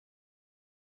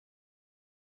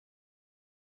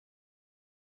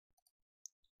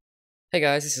Hey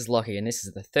guys, this is Lochie and this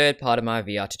is the third part of my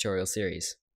VR tutorial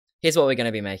series. Here's what we're going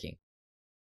to be making.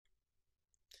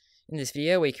 In this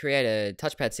video we create a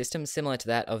touchpad system similar to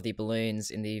that of the balloons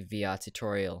in the VR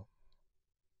tutorial.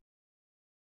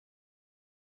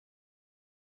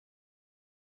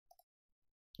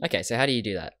 Okay, so how do you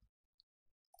do that?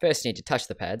 First you need to touch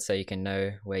the pad so you can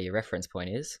know where your reference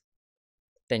point is.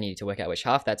 Then you need to work out which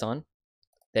half that's on,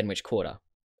 then which quarter.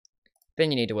 Then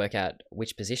you need to work out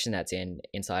which position that's in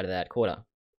inside of that quarter.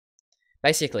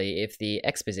 Basically, if the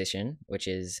X position, which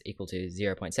is equal to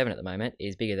 0.7 at the moment,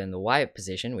 is bigger than the Y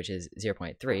position, which is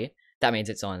 0.3, that means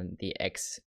it's on the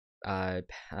X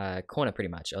corner pretty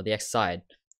much, or the X side.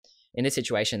 In this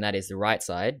situation, that is the right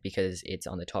side because it's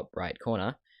on the top right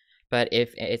corner. But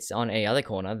if it's on any other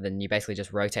corner, then you basically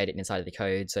just rotate it inside of the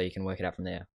code so you can work it out from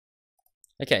there.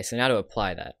 Okay, so now to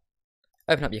apply that.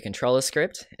 Open up your controller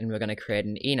script, and we're going to create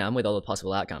an enum with all the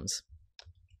possible outcomes.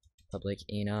 Public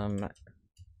enum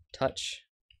touch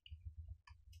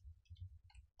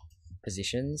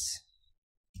positions,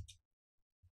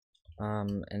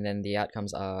 and then the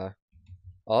outcomes are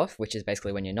off, which is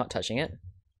basically when you're not touching it,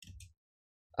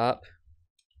 up,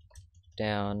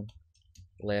 down,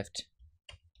 left,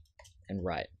 and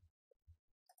right.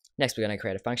 Next we're going to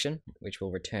create a function which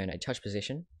will return a touch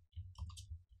position.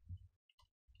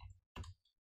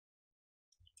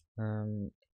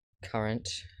 Current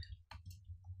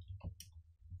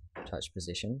touch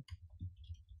position.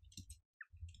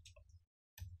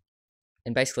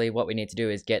 And basically what we need to do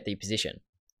is get the position.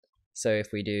 So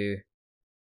if we do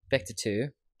vector2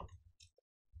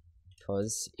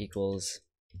 pos equals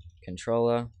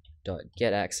controller dot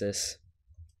get axis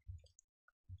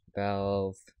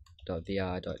valve dot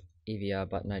vr dot evr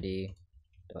button id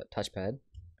dot touchpad,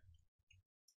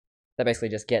 that basically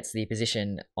just gets the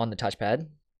position on the touchpad.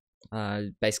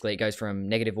 Basically it goes from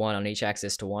 -1 on each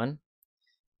axis to 1.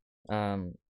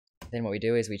 Then what we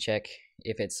do is we check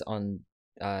if it's on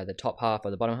the top half or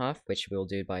the bottom half, which we'll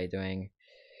do by doing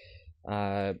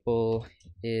bool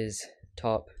is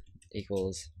top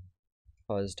equals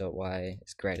pos.y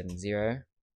is greater than 0,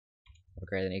 or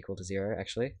greater than equal to 0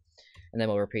 actually, and then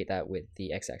we'll repeat that with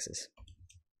the x-axis.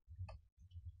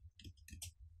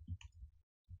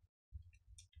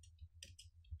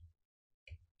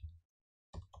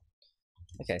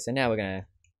 Okay, so now we're going to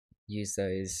use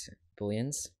those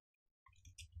booleans.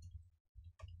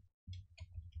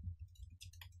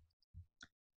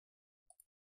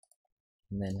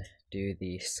 And then do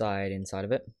the side inside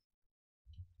of it.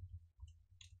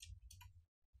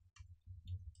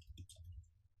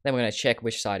 Then we're going to check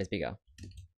which side is bigger.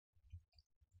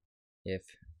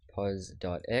 If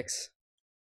pos.x,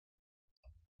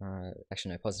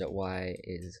 actually no, pos.y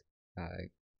is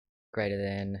greater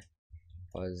than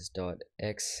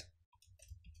pos.x,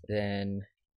 then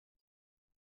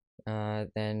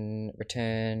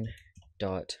return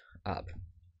dot up,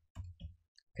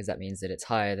 because that means that it's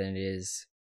higher than it is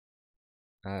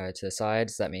to the side,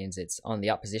 so that means it's on the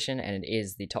up position and it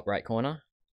is the top right corner.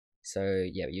 So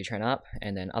yeah, you turn up,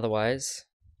 and then otherwise,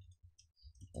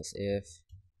 else if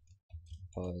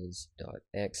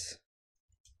pos.x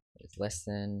is less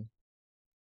than,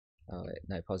 oh wait,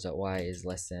 no, pos.y is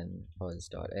less than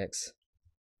pos.x,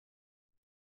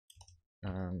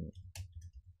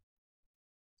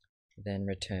 then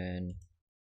return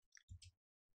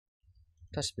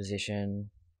touch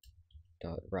position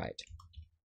dot right.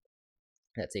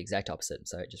 That's the exact opposite,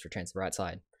 so it just returns the right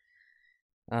side.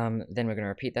 Then we're going to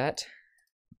repeat that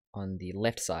on the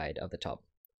left side of the top.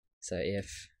 So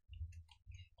if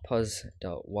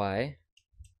pos.y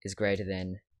is greater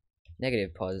than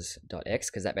 -pos.x,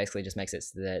 because that basically just makes it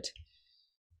so that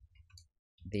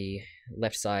the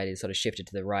left side is sort of shifted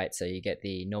to the right, so you get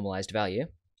the normalized value.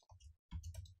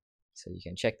 So you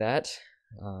can check that.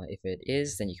 If it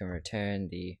is, then you can return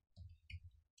the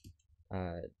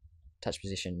touch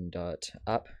position dot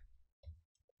up.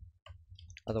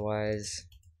 Otherwise,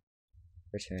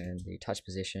 return the touch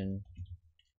position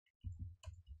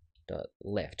dot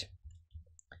left.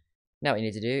 Now what you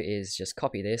need to do is just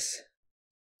copy this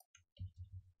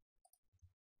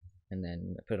and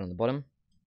then put it on the bottom.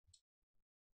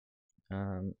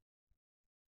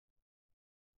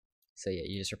 So yeah,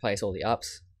 you just replace all the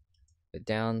ups with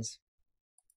downs,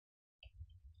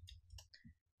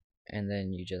 and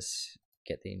then you just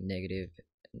get the negative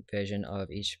version of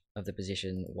each of the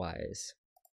position y's.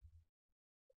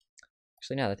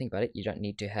 Actually, now that I think about it, you don't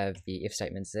need to have the if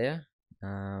statements there.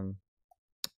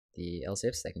 The else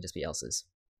ifs, they can just be else's.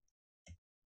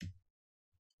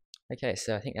 Okay,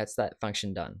 so I think that's that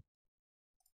function done.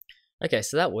 Okay,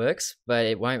 so that works, but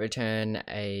it won't return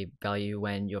a value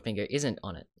when your finger isn't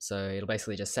on it. So it'll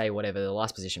basically just say whatever the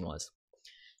last position was.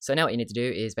 So now what you need to do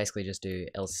is basically just do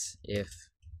else if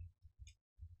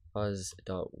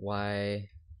pos.y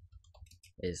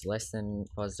is less than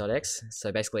pos.x.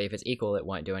 So basically if it's equal, it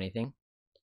won't do anything.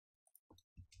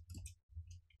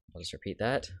 I'll just repeat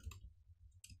that.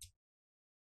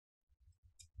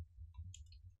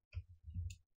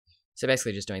 So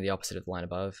basically just doing the opposite of the line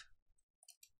above.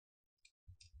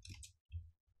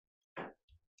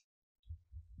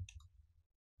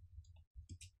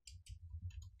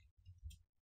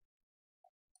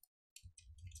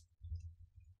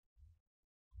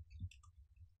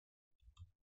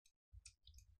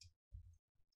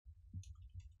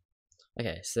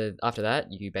 Okay, so after that,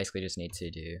 you basically just need to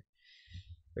do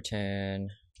return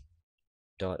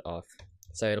dot off.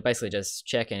 So it'll basically just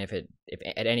check, and if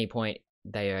at any point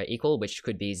they are equal, which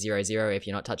could be 0, 0 if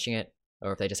you're not touching it,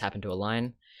 or if they just happen to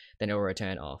align, then it will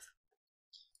return off.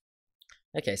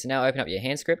 Okay, so now open up your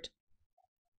hand script,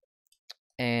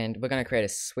 and we're going to create a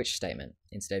switch statement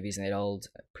instead of using that old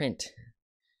print.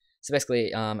 So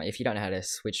basically, if you don't know how to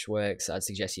switch works, I'd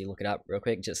suggest you look it up real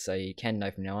quick, just so you can know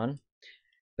from now on.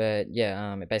 But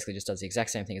yeah, it basically just does the exact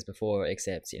same thing as before,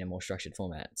 except in a more structured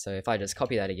format. So if I just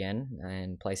copy that again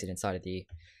and place it inside of the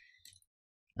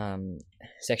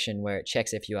section where it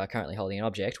checks if you are currently holding an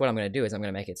object, what I'm going to do is I'm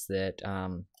going to make it so that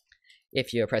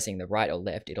if you're pressing the right or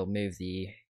left, it'll move the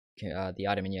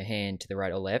item in your hand to the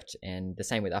right or left, and the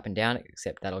same with up and down,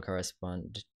 except that'll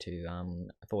correspond to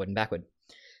forward and backward.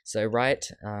 So right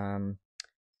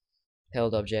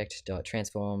held object dot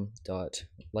transform dot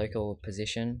local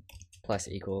position plus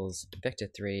equals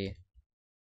vector3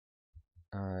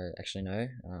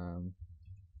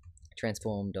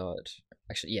 transform dot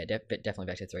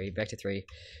definitely vector3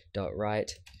 dot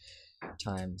right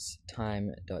times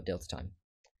time dot delta time.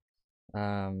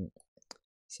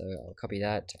 So I'll copy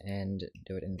that and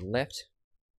do it in the left,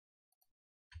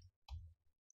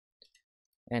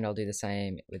 and I'll do the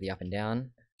same with the up and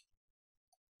down,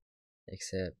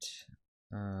 except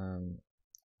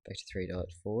vector3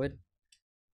 dot forward,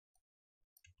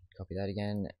 copy that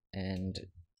again, and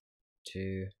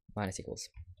do minus equals.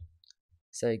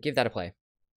 So give that a play.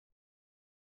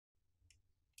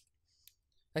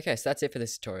 Okay, so that's it for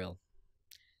this tutorial.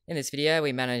 In this video,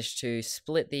 we managed to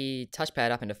split the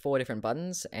touchpad up into 4 different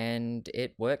buttons, and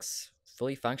it works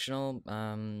fully functional.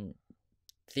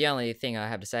 The only thing I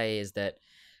have to say is that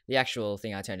the actual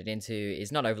thing I turned it into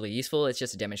is not overly useful. It's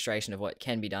just a demonstration of what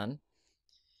can be done.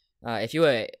 If you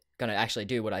were going to actually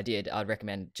do what I did, I'd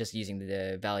recommend just using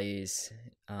the values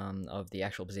of the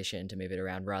actual position to move it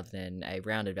around rather than a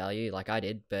rounded value like I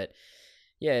did. But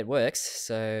yeah, it works.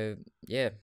 So yeah.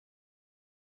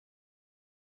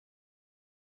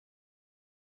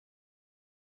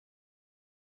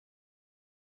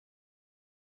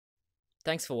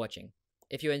 Thanks for watching.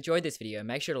 If you enjoyed this video,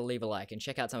 make sure to leave a like and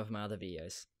check out some of my other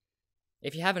videos.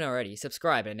 If you haven't already,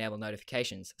 subscribe and enable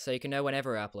notifications so you can know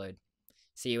whenever I upload.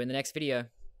 See you in the next video.